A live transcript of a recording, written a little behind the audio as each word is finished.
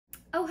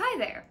Oh, hi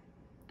there,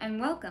 and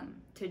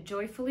welcome to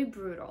Joyfully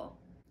Brutal.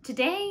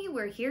 Today,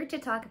 we're here to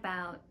talk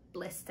about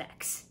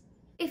Blistex.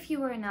 If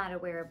you are not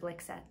aware of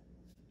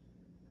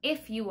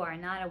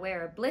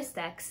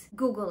Blistex,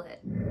 Google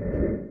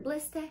it.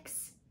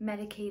 Blistex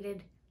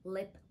Medicated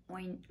Lip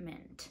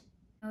Ointment.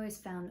 I always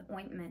found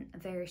ointment a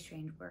very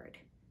strange word.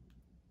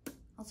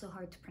 Also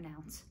hard to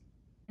pronounce.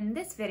 In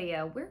this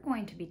video, we're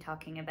going to be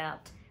talking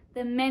about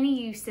the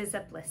many uses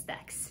of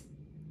Blistex.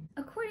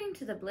 According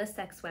to the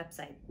Blistex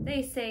website,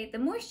 they say the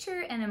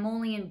moisture and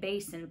emollient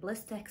base in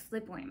Blistex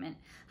lip ointment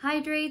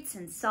hydrates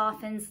and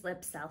softens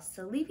lip cells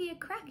to alleviate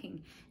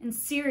cracking and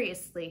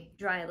seriously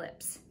dry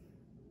lips.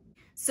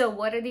 So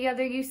what are the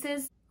other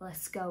uses?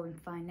 Let's go and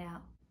find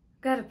out.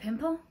 Got a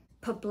pimple?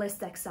 Put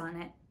Blistex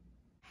on it.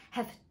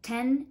 Have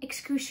 10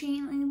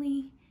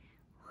 excruciatingly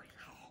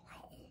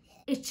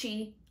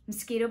itchy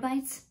mosquito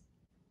bites?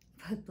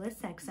 Put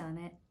Blistex on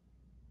it.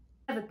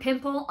 Have a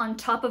pimple on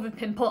top of a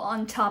pimple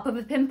on top of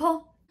a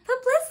pimple? Put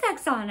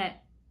Blistex on it.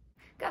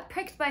 Got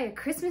pricked by a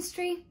Christmas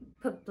tree?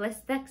 Put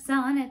Blistex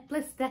on it,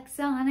 Blistex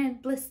on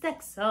it,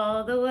 Blistex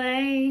all the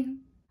way.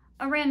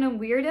 A random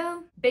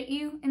weirdo bit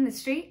you in the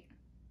street?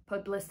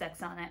 Put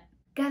Blistex on it.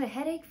 Got a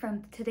headache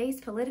from today's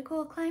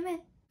political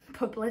climate?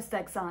 Put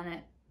Blistex on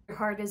it. Your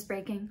heart is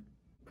breaking?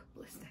 Put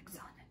Blistex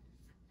on it.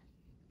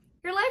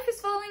 Your life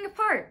is falling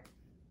apart?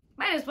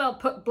 Might as well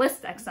put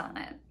Blistex on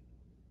it.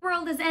 The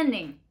world is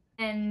ending.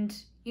 And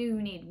you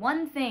need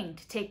one thing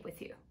to take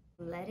with you.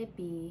 Let it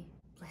be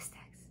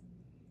Blistex.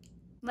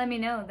 Let me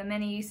know the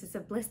many uses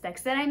of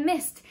Blistex that I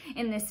missed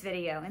in this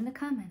video in the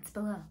comments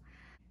below.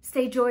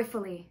 Stay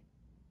joyfully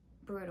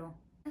brutal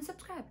and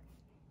subscribe.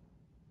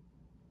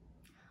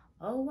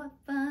 Oh, what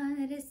fun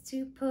it is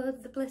to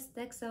put the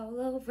Blistex all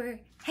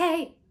over.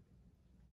 Hey!